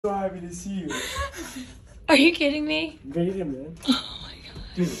So happy to see you. Are you kidding me? Brennan, man. Oh my god.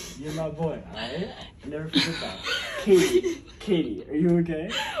 Dude, you're my boy, alright? Never forget that. Katie, are you okay?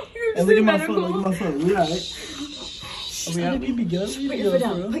 And look at my phone, look at my phone. We alright? We be good. Put your foot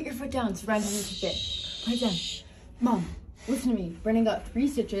down. Put your foot down. So Ryan doesn't kick it. Put it down. Mom, listen to me. Brennan got 3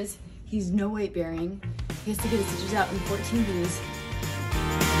 stitches. He's no weight bearing. He has to get his stitches out in 14 V's.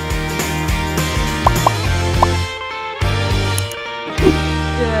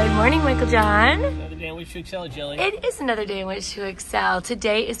 Good morning, Michael John. Another day in which to excel, Jelly. It is another day in which to excel.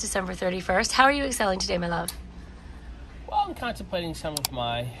 Today is December 31st. How are you excelling today, my love? Well, I'm contemplating some of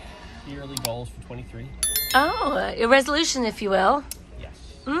my yearly goals for 23. Oh, a resolution, if you will.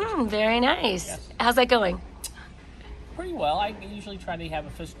 Yes. Very nice. Yes. How's that going? Pretty well. I usually try to have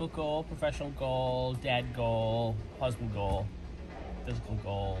a physical goal, professional goal, dad goal, husband goal, physical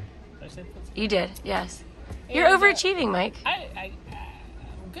goal. Did I say physical? You did, yes. You're overachieving, Mike. I'm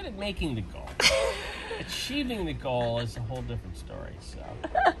good at making the goal. Achieving the goal is a whole different story. So,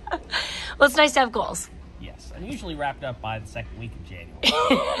 Well, it's nice to have goals. yes, I'm usually wrapped up by the second week of January.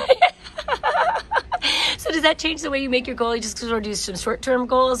 So does that change the way you make your goal? You just sort of do some short-term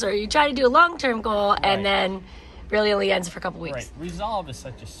goals, or you try to do a long-term goal and then really only ends for a couple weeks? Right. Resolve is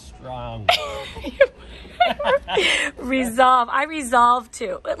such a strong Resolve. I resolve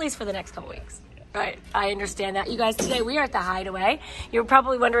to, at least for the next couple weeks. Right. I understand that. You guys, today we are at the Hideaway. You're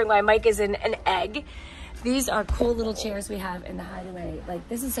probably wondering why Mike is in an egg. These are cool little chairs we have in the Hideaway. Like,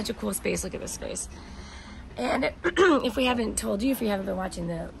 this is such a cool space. Look at this space. And if we haven't told you, if you haven't been watching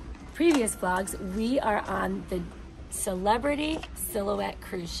the previous vlogs, we are on the Celebrity Silhouette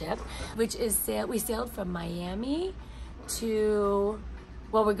cruise ship, which is we sailed from Miami to,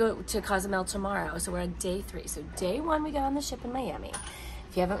 well, we go to Cozumel tomorrow, so we're on day 3. So day 1 we got on the ship in Miami.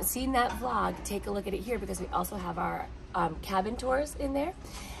 If you haven't seen that vlog, take a look at it here, because we also have our cabin tours in there.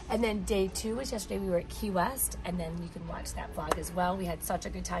 And then day 2 was yesterday. We were at Key West, and then you can watch that vlog as well. We had such a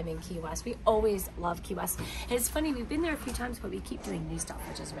good time in Key West. We always love Key West. And it's funny, we've been there a few times, but we keep doing new stuff,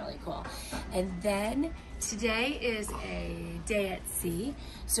 which is really cool. And then today is a day at sea.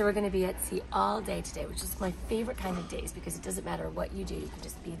 So we're gonna be at sea all day today, which is my favorite kind of days, because it doesn't matter what you do, you can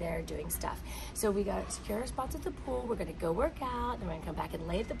just be there doing stuff. So we got secure spots at the pool. We're gonna go work out, then we're gonna come back and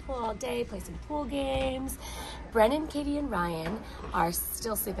lay at the pool all day, play some pool games. Brennan, Katie, and Ryan are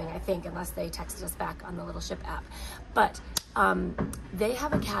still sleeping, I think, unless they texted us back on the little ship app. But they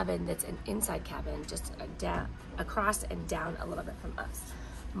have a cabin that's an inside cabin, just across and down a little bit from us.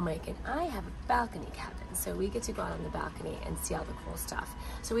 Mike and I have a balcony cabin, so we get to go out on the balcony and see all the cool stuff.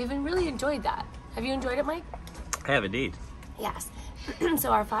 So we've really enjoyed that. Have you enjoyed it, Mike? I have indeed. Yes.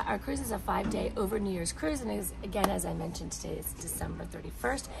 So our cruise is a 5-day over New Year's cruise, and again, as I mentioned, today is December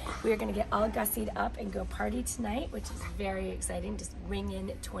 31st. We are going to get all gussied up and go party tonight, which is very exciting. Just ring in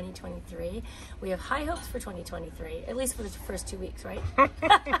 2023. We have high hopes for 2023, at least for the first 2 weeks, right?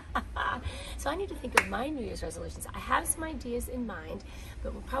 So I need to think of my New Year's resolutions. I have some ideas in mind,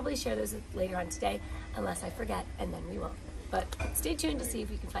 but we'll probably share those later on today, unless I forget, and then we won't. But stay tuned to see if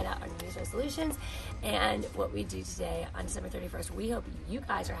we can find out our New Year's resolutions and what we do today on December 31st. We hope you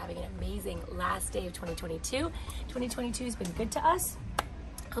guys are having an amazing last day of 2022. 2022 has been good to us.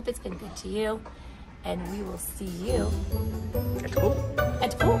 Hope it's been good to you. And we will see you at the pool.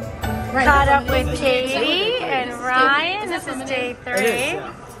 At the pool. Right. Caught up with Katie and Ryan. This is day 3.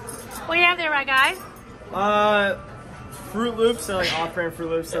 What do you have there, my guy? Fruit Loops, so like off-brand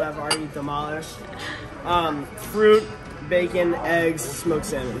Fruit Loops that I've already demolished. Fruit, bacon, eggs, smoked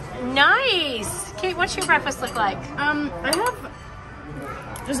salmon. Nice. Kate, what's your breakfast look like? I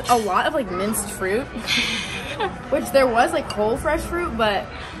have just a lot of like minced fruit, which there was like whole fresh fruit, but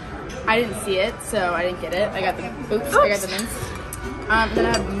I didn't see it, so I didn't get it. I got the I got the minced. Then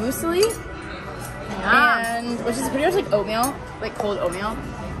I have muesli, and which is pretty much like oatmeal, like cold oatmeal.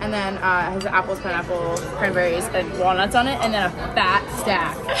 And then it has apples, pineapple, cranberries, and walnuts on it, and then a fat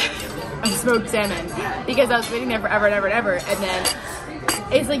stack of smoked salmon, because I was waiting there forever and ever and ever, and then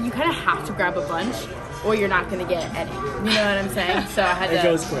it's like you kind of have to grab a bunch or you're not going to get any. You know what I'm saying? So I had to, it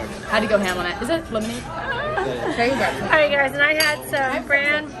goes quick. Had to go ham on it. Is it lemonade? Okay, you grab some. All right, guys, and I had some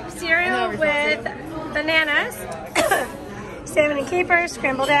bran cereal with bananas, salmon and capers,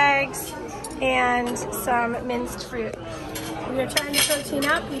 scrambled eggs, and some minced fruit. We are trying to protein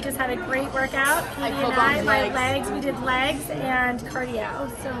up. We just had a great workout. Katie and I, my legs, we did legs and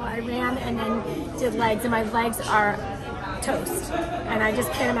cardio. So I ran and then did legs, and my legs are toast. And I just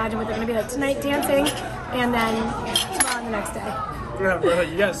can't imagine what they're gonna be like tonight, dancing, and then tomorrow and the next day. Yeah, bro,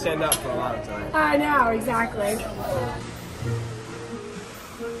 you gotta stand up for a lot of time. I know, exactly.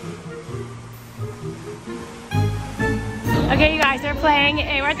 Okay, you guys, we're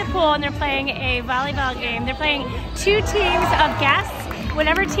at the pool and they're playing a volleyball game. They're playing 2 teams of guests.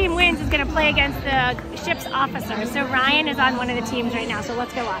 Whatever team wins is gonna play against the ship's officer. So Ryan is on one of the teams right now, so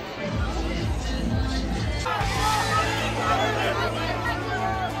let's go watch.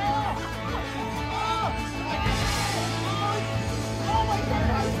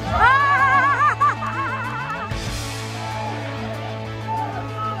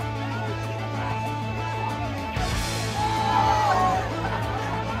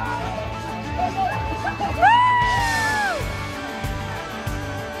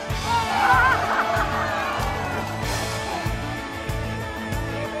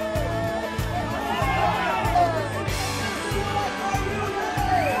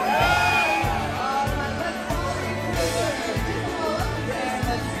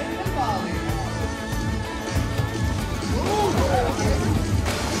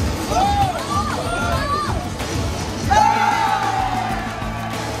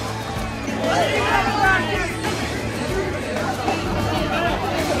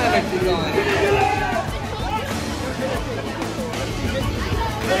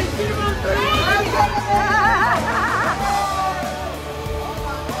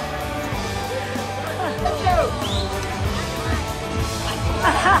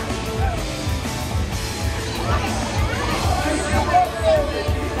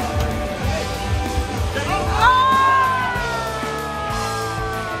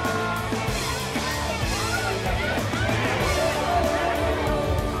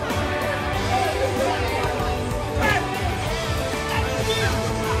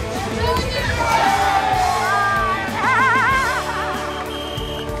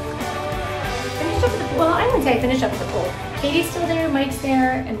 Finish up the pool. Katie's still there, Mike's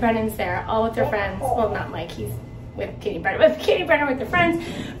there, and Brennan's there, all with their friends. Well, not Mike, he's with Katie and Brennan, but Katie and Brennan with their friends.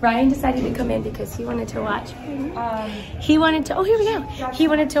 Ryan decided to come in because he wanted to watch. He wanted to, oh, here we go. He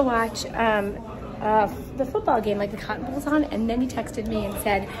wanted to watch the football game, like the Cotton Bowl's on, and then he texted me and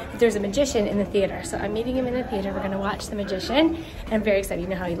said that there's a magician in the theater. So I'm meeting him in the theater. We're gonna watch the magician, and I'm very excited. You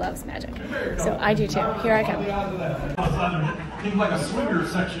know how he loves magic. So I do too. Here I come. Seems like a swinger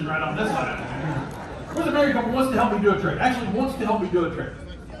section right on this side. Where's a married couple wants to help me do a trick? Actually wants to help me do a trick.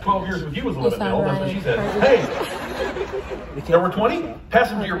 12 years with you was a little bit, Bill. That's what she said. Hey, there were 20? Pass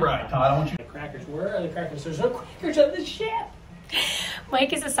them to your bride, Todd. I want you. Crackers. Where are the crackers? There's no crackers on the ship.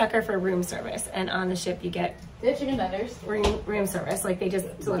 Mike is a sucker for room service, and on the ship you get chicken tenders. Room service. Like they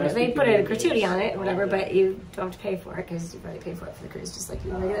just deliver. They put a gratuity on it or whatever, but you don't have to pay for it because you've already paid for it for the cruise, just like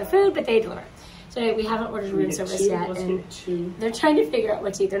you regular food, but they deliver. So we haven't ordered room service yet, and they're trying to figure out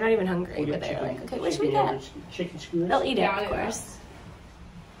what to eat. They're not even hungry, but they're like, okay, what should we get? Chicken skewers. They'll eat it, of course.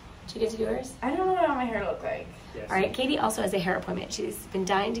 Chicken skewers? I don't know what I want my hair to look like. Yes. All right, Katie also has a hair appointment. She's been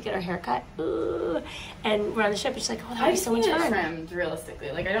dying to get her hair cut. Ooh. And we're on the ship, and she's like, oh, that would be so much fun. Trimmed,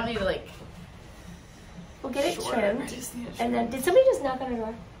 realistically. Like, I don't need to, like... We'll get it trimmed. And then, did somebody just knock on her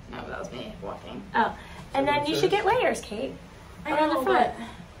door? No, that was me walking. Oh. And then you should get layers, Kate. I know, on the front.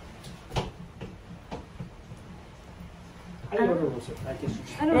 I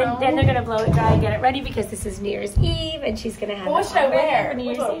don't know. Then they're gonna blow it dry and get it ready because this is New Year's Eve and she's gonna have. What should I wear for New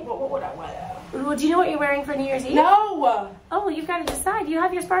Year's Eve? What would I wear? Well, do you know what you're wearing for New Year's Eve? No. Oh, you've got to decide. You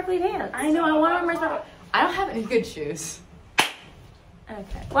have your sparkly pants. I know. I want to wear my sparkly. I don't have any good shoes.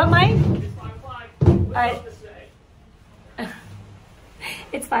 Okay. What, Mike? All right.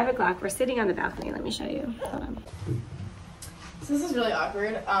 It's 5 o'clock. We're sitting on the balcony. Let me show you. Hold on. So this is really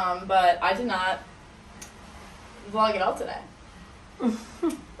awkward. But I did not vlog at all today.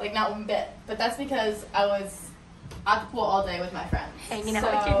 Like not one bit. But that's because I was at the pool all day with my friends. Hanging out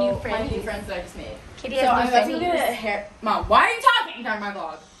with your new friends. My new friends that I just made. Kitty so has I was gonna get a hair. Mom, why are you talking during my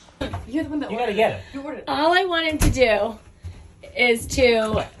vlog? You're the one that you gotta get it. You ordered it. All I wanted to do is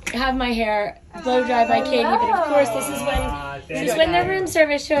to have my hair blow dry by Katie, but of course this is when the room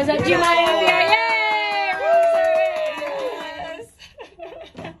service shows up. Do you want to have your yay? Room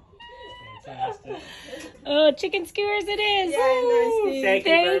service! Fantastic. Oh, chicken skewers it is. Yeah, Thank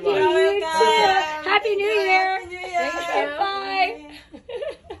you very much. You. Happy New Year. Bye.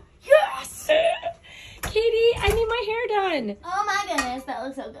 Yes. Katie, I need my hair done. Oh my goodness, that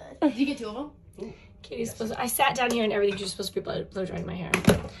looks so good. Did you get 2 of them? Katie's supposed to, I sat down here and everything's just supposed to be blow drying my hair.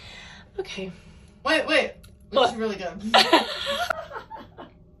 Okay. Wait. This is really good.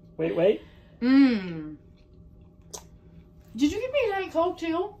 Wait. Mmm. Did you give me a Diet Coke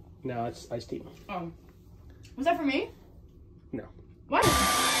too? No, it's iced tea. Oh. Was that for me? No. What? This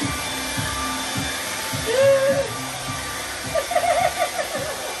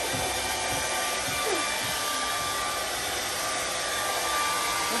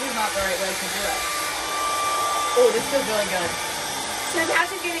is not the right way to do it. Oh, this feels really good. So now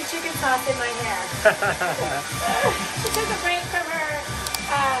she's getting chicken sauce in my hair. She took a break from her,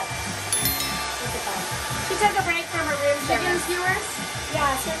 what's it called? She took a break from her room Chicken service. skewers? Yeah,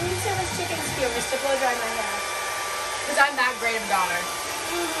 so room service chicken skewers to blow dry my hair. Because I'm that great of a daughter.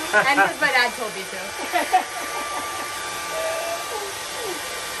 And because my dad told me to.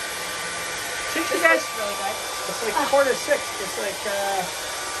 You guys, Really good. it's like 4 to 6. It's like,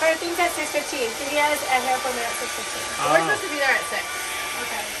 Her thing's at 6:15. Katie has a hair appointment at 6:15. We're supposed to be there at 6.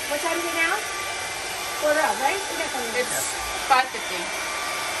 Okay. What time is it now? Quarter of, right? We got something. It's 5:50.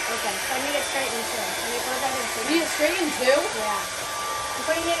 Okay. So I need it straightened too. I need to put that in too. You need it straightened too? Yeah. I'm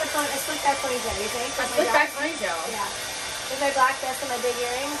putting it in a slick back ponytail, you think? A slick back ponytail? Yeah. With my black vest and my big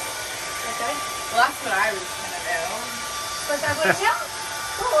earrings. Okay. Well, that's what I was gonna do. Slick back ponytail?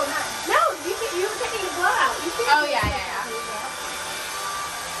 Oh, no, you can't need a blowout. You can't. Oh, yeah.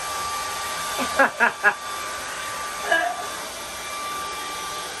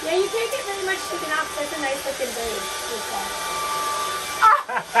 Yeah, you can't get very much taken off. Such a nice looking braid.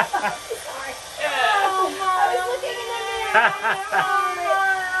 Sorry. Oh, Mom. I was looking in the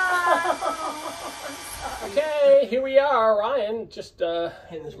mirror. Okay, here we are. Ryan just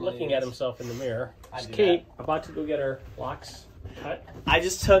looking at himself in the mirror. It's Kate about to go get her locks cut. I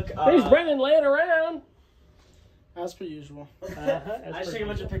just took. There's Brennan laying around. As per usual. I just took a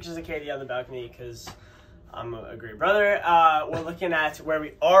bunch of pictures of Katie on the balcony because I'm a great brother. We're looking at where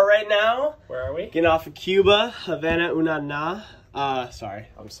we are right now. Where are we? Getting off of Cuba, Havana, Una Na. Sorry,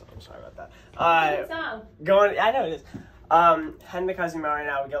 I'm sorry about that. Going. I know it is. Heading to Cozumel right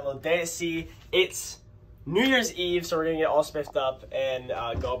now. We got a little day at sea. It's New Year's Eve, so we're gonna get all spiffed up and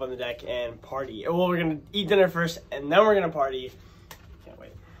go up on the deck and party. Well, we're gonna eat dinner first, and then we're gonna party. Can't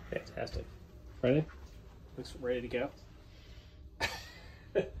wait. Fantastic. Ready? Looks ready to go.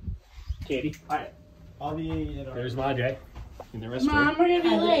 Katie. All right. I'll be. There's Madre in the restroom. Mom, we're gonna be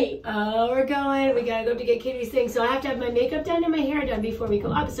late. Oh, we're going. We gotta go to get Katie's thing. So I have to have my makeup done and my hair done before we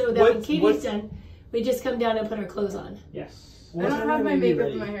go up. So that when Katie's done, we just come down and put our clothes on. Yes. I don't have my makeup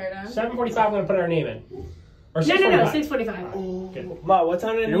and my hair done. 7:45. I'm gonna put our name in. Or No, 6:45. 6:45. Good. Ma, what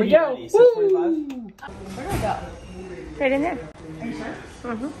time did Here we go. 6:45. Where do I go? Right in there. Are you sure?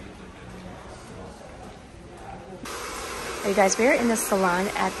 Mm-hmm. Hey guys, we're in the salon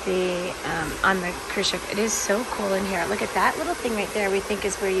at the on the cruise ship. It is so cool in here. Look at that little thing right there. We think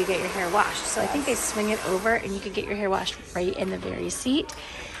is where you get your hair washed. So I think they swing it over, and you can get your hair washed right in the very seat.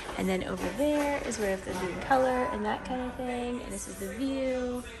 And then over there is where they're doing color and that kind of thing. And this is the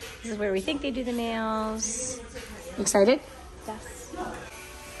view. This is where we think they do the nails. Excited? Yes.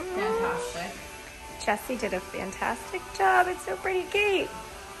 Fantastic. Jessie did a fantastic job. It's so pretty, Kate.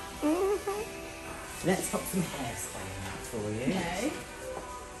 Mm-hmm. Let's pop some hairspray for you. Okay.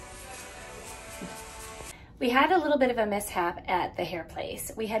 We had a little bit of a mishap at the hair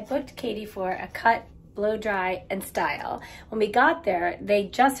place. We had booked Katie for a cut, blow dry, and style. When we got there, they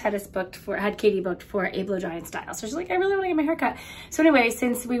just had Katie booked for a blow dry and style. So she's like, I really want to get my hair cut. So anyway,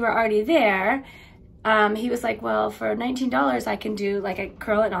 since we were already there, he was like, well, for $19, I can do like a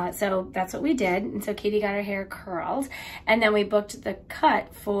curl and all that. So that's what we did. And so Katie got her hair curled. And then we booked the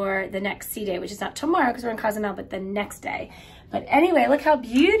cut for the next sea day, which is not tomorrow because we're in Cozumel, but the next day. But anyway, look how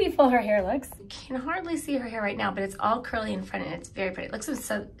beautiful her hair looks. You can hardly see her hair right now, but it's all curly in front and it's very pretty. It looks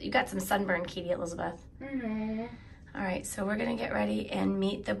so, you got some sunburn, Katie Elizabeth. Mm-hmm. All right, so we're gonna get ready and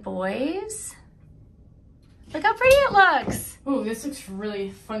meet the boys. Look how pretty it looks. Ooh, this looks really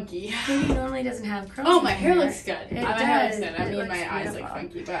funky. Katie normally doesn't have curls. Oh, my hair looks good. It My hair looks does. good. I It mean, looks my eyes look beautiful.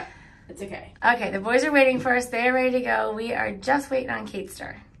 funky, but it's okay. Okay, the boys are waiting for us. They're ready to go. We are just waiting on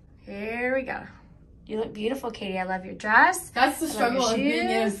Katester. Here we go. You look beautiful, Katie. I love your dress. That's the I love struggle your of being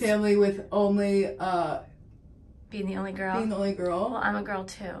in a shoes. family with only Being the only girl. being the only girl. Well, I'm a girl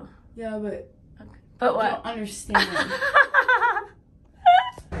too. Yeah, but But I what? don't understand.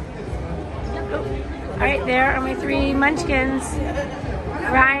 All right, there are my three munchkins.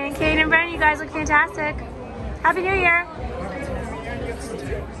 Ryan, Kate, and Brennan. You guys look fantastic. Happy New Year.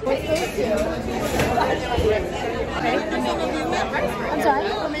 I'm sorry.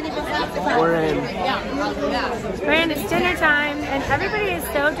 We're in. Brennan, it's dinner time, and everybody is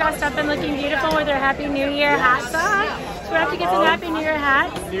so dressed up and looking beautiful with their Happy New Year hats on. So we have to get some Happy New Year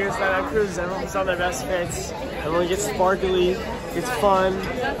hats. New Year's night on cruise, everyone puts on their best fits. Everyone gets sparkly. It's fun.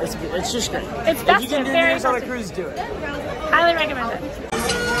 It's just great. It's If festive, you can do New very Year's on a festive. cruise, do it. Highly recommend it.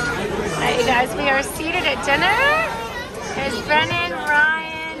 All right, you guys, we are seated at dinner. There's Brennan,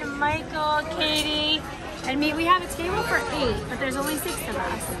 Ryan, Michael, Katie, and me. We have a table for 8, but there's only 6 of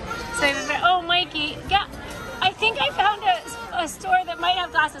us. So, oh, Mikey, yeah, I think I found a a store that might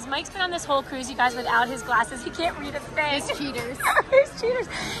have glasses. Mike's been on this whole cruise, you guys, without his glasses. He can't read a thing. He's cheaters. He's cheaters.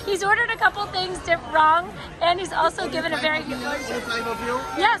 He's ordered a couple things wrong, and he's also given a very good order.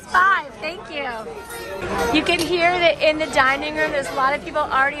 Yes, 5. Thank you. You can hear that in the dining room, there's a lot of people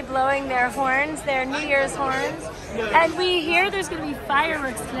already blowing their horns, their New Year's horns. And we hear there's going to be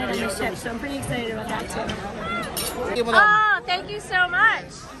fireworks tonight on the ship, so I'm pretty excited about that too. Oh, thank you so much.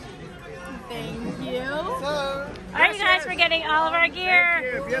 Thank you. All right, you guys, we're getting all of our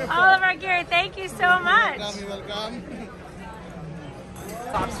gear. All of our gear. Thank you so much. Welcome.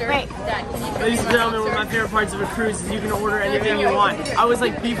 Great. Ladies and gentlemen, one of my favorite parts of a cruise is you can order anything you want. I was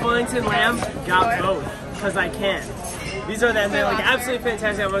like beef Wellington, lamb, got both, because I can. These are them, they're like absolutely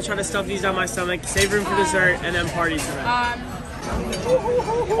fantastic. I'm gonna try to stuff these down my stomach, save room for dessert, and then party tonight.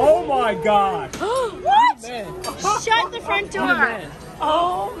 Oh my God! What? Shut the front door.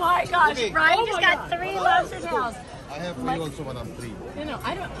 Oh my gosh, Ryan just got 3 lobster tails. I have 3 also, but I'm 3. No,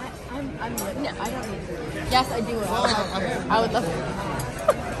 I don't. I'm no, I don't need 3. Yes, I do. I would love to.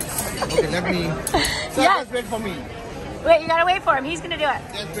 Okay, let me. So Yes. just wait for me. Wait, you gotta wait for him. He's gonna do it.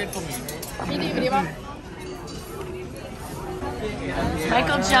 Just wait for me. Video.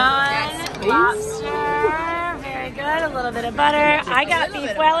 Michael John, lobster, very good. A little bit of butter. I got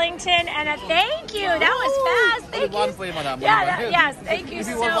beef Wellington and a thank you. That was fast. Thank One for you. you, madam. Yeah, yes, thank you If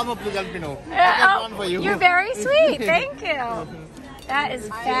you so want one much. more, please let me know. I got one for you. You're very sweet. Thank you. That is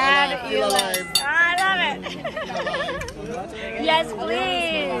fabulous. I love it. Yes,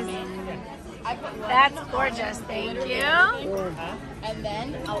 please. That's gorgeous. Thank you. And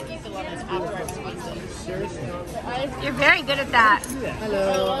then I'll eat the lemons after I've squeezed it. You're very good at that.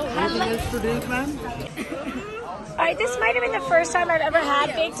 Hello. Anything else to drink, ma'am? All right, this might have been the first time I've ever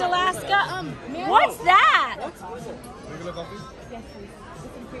had baked Alaska. What's that? Regular coffee? Yes,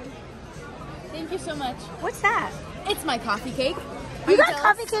 please. Thank you so much. What's that? It's my coffee cake. You got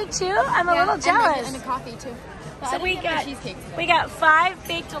coffee cake too? I'm a little jealous. And a coffee too. So we got cheesecake. We got 5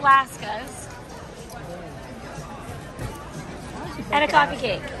 baked Alaskas and a coffee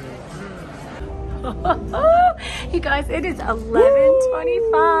cake. You guys, it is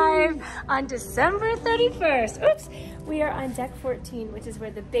 11:25 on December 31st. Oops. We are on deck 14, which is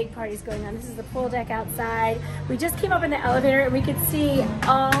where the big party's going on. This is the pool deck outside. We just came up in the elevator and we could see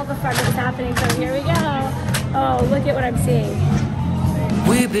all the fun that's happening. So here we go. Oh, look at what I'm seeing.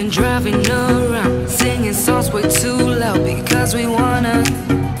 We've been driving around, singing songs way too loud because we wanna.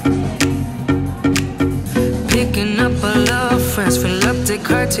 Picking up all our friends, fill up the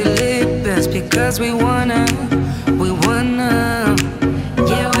car till it bends because we wanna.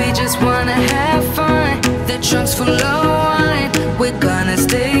 Yeah, we just wanna have fun. The trunk's full of wine. We're gonna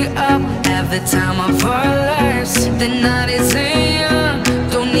stay up, have the time of our lives. The night is young,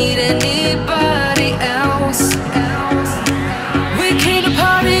 don't need anybody else. We came to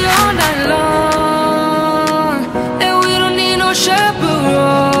party all night long, and we don't need no chaperone.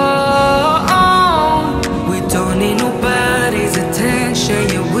 We don't need nobody's attention,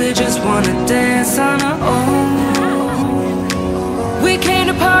 yeah, we just wanna dance on our own. We came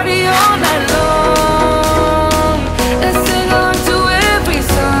to party all night long and sing along to every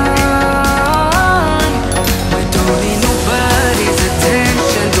song. We don't need nobody's attention.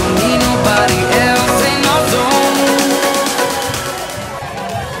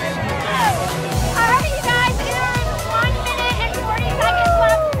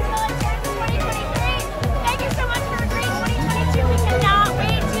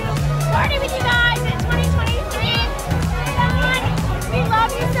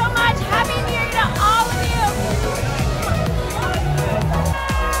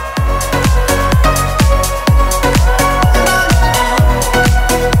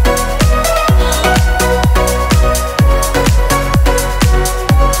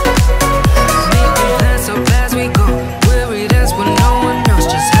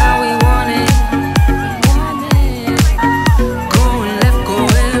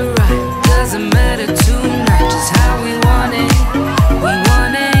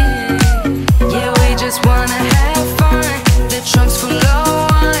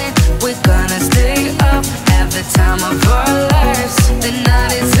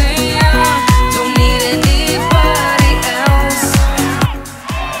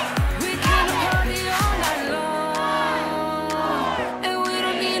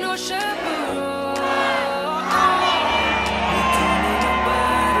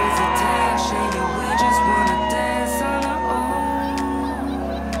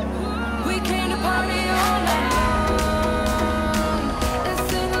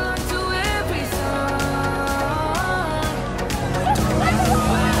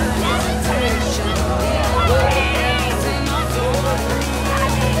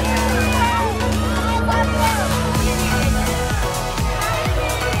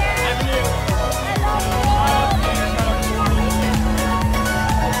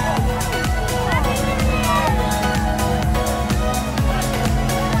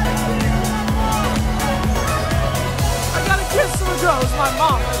 it was my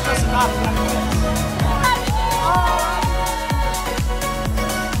mom. It doesn't matter.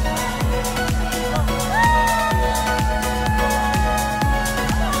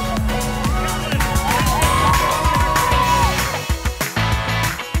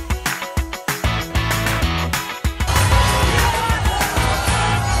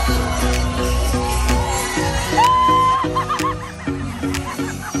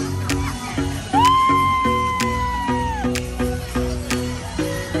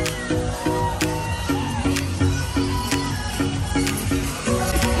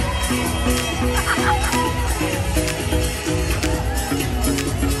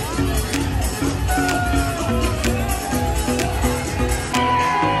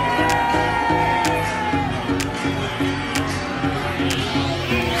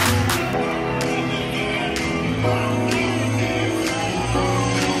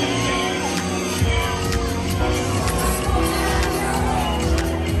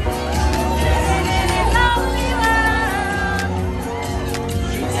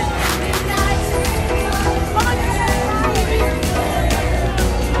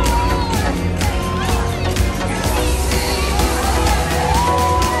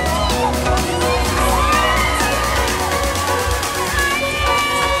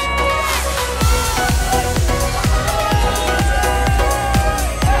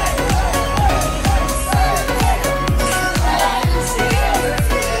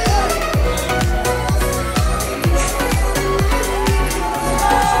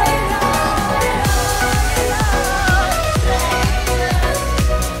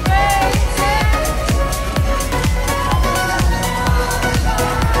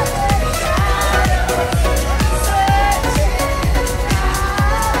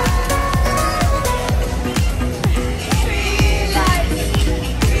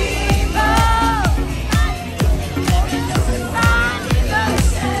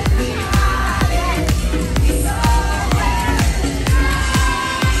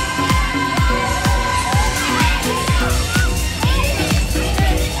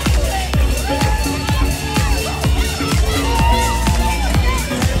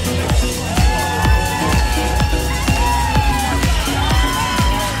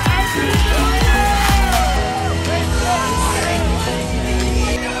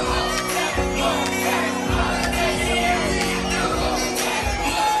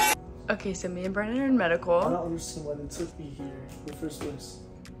 Okay, so me and Brennan are in medical. I don't understand why they took me here in the first place.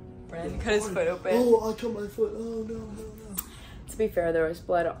 Brennan cut his foot open. Oh, I cut my foot. Oh, no, no, no. To be fair, there was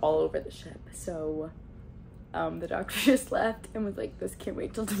blood all over the ship. So the doctor just left and was like, this can't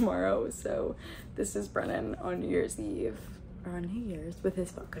wait till tomorrow. So this is Brennan on New Year's Eve, or on New Year's, with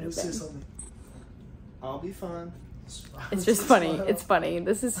his foot cut open. I'll be fine. It's just funny. It's funny.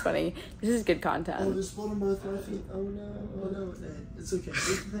 This is funny. This is good content. Oh, there's blood on both my feet. Oh, no. Oh, no. It's okay.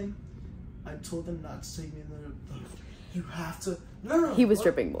 Here's the thing. I told them not to take me in there. Like, you have to. No. He was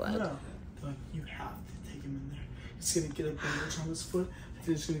dripping blood. No. Like, you have to take him in there. He's gonna get a bandage on his foot. And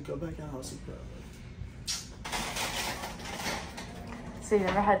then he's gonna go back out. I was like, bro. So you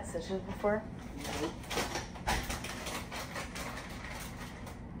never had stitches before? Nope.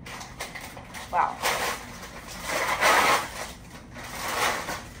 Wow.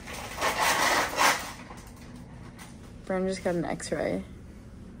 Brennan just got an x-ray.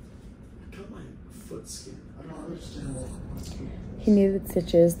 I cut my foot skin. I don't understand what's going on. He needed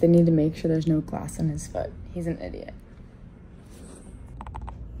stitches. They need to make sure there's no glass on his foot. He's an idiot.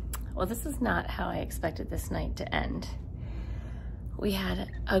 Well, this is not how I expected this night to end. We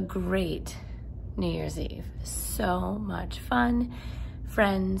had a great New Year's Eve. So much fun.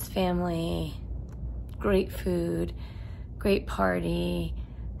 Friends, family, great food, great party,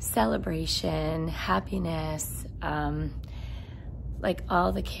 celebration, happiness. Like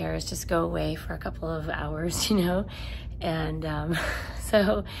all the cares just go away for a couple of hours, you know? And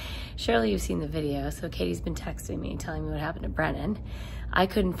so surely you've seen the video. So Katie's been texting me, telling me what happened to Brennan. I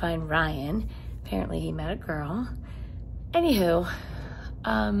couldn't find Ryan. Apparently he met a girl. Anywho,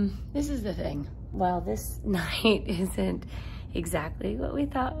 this is the thing. While this night isn't exactly what we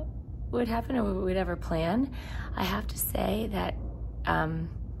thought would happen or what we'd ever plan, I have to say that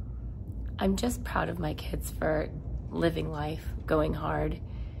I'm just proud of my kids for living life, going hard,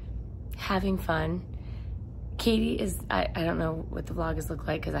 having fun. Katie is, I don't know what the vlog has looked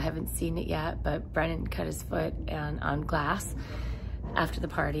like because I haven't seen it yet, but Brennan cut his foot on glass after the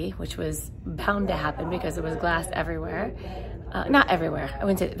party, which was bound to happen because there was glass everywhere. Not everywhere. I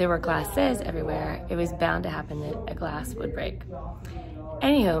wouldn't say there were glasses everywhere. It was bound to happen that a glass would break.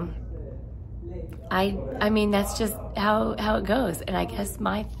 Anywho, I mean, that's just how it goes. And I guess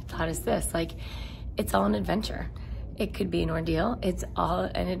my thought is this, like, it's all an adventure. it could be an ordeal. It's all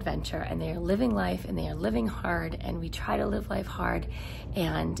an adventure, and they are living life, and they are living hard, and we try to live life hard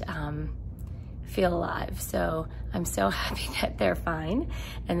and feel alive. So I'm so happy that they're fine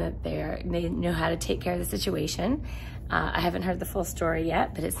and that they know how to take care of the situation. I haven't heard the full story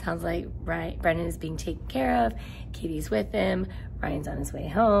yet, but it sounds like Brennan is being taken care of. Katie's with him. Ryan's on his way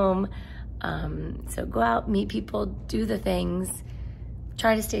home. So go out, meet people, do the things,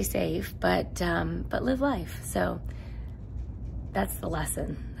 try to stay safe, but live life. So that's the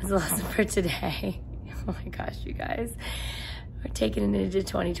lesson. That's the lesson for today. Oh my gosh, you guys. We're taking it into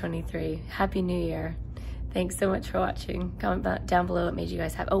 2023. Happy New Year. Thanks so much for watching. Comment down below what made you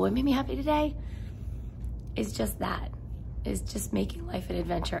guys happy. Oh, what made me happy today is just that. Is just making life an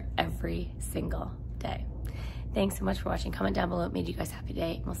adventure every single day. Thanks so much for watching. Comment down below what made you guys happy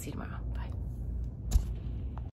today, and we'll see you tomorrow.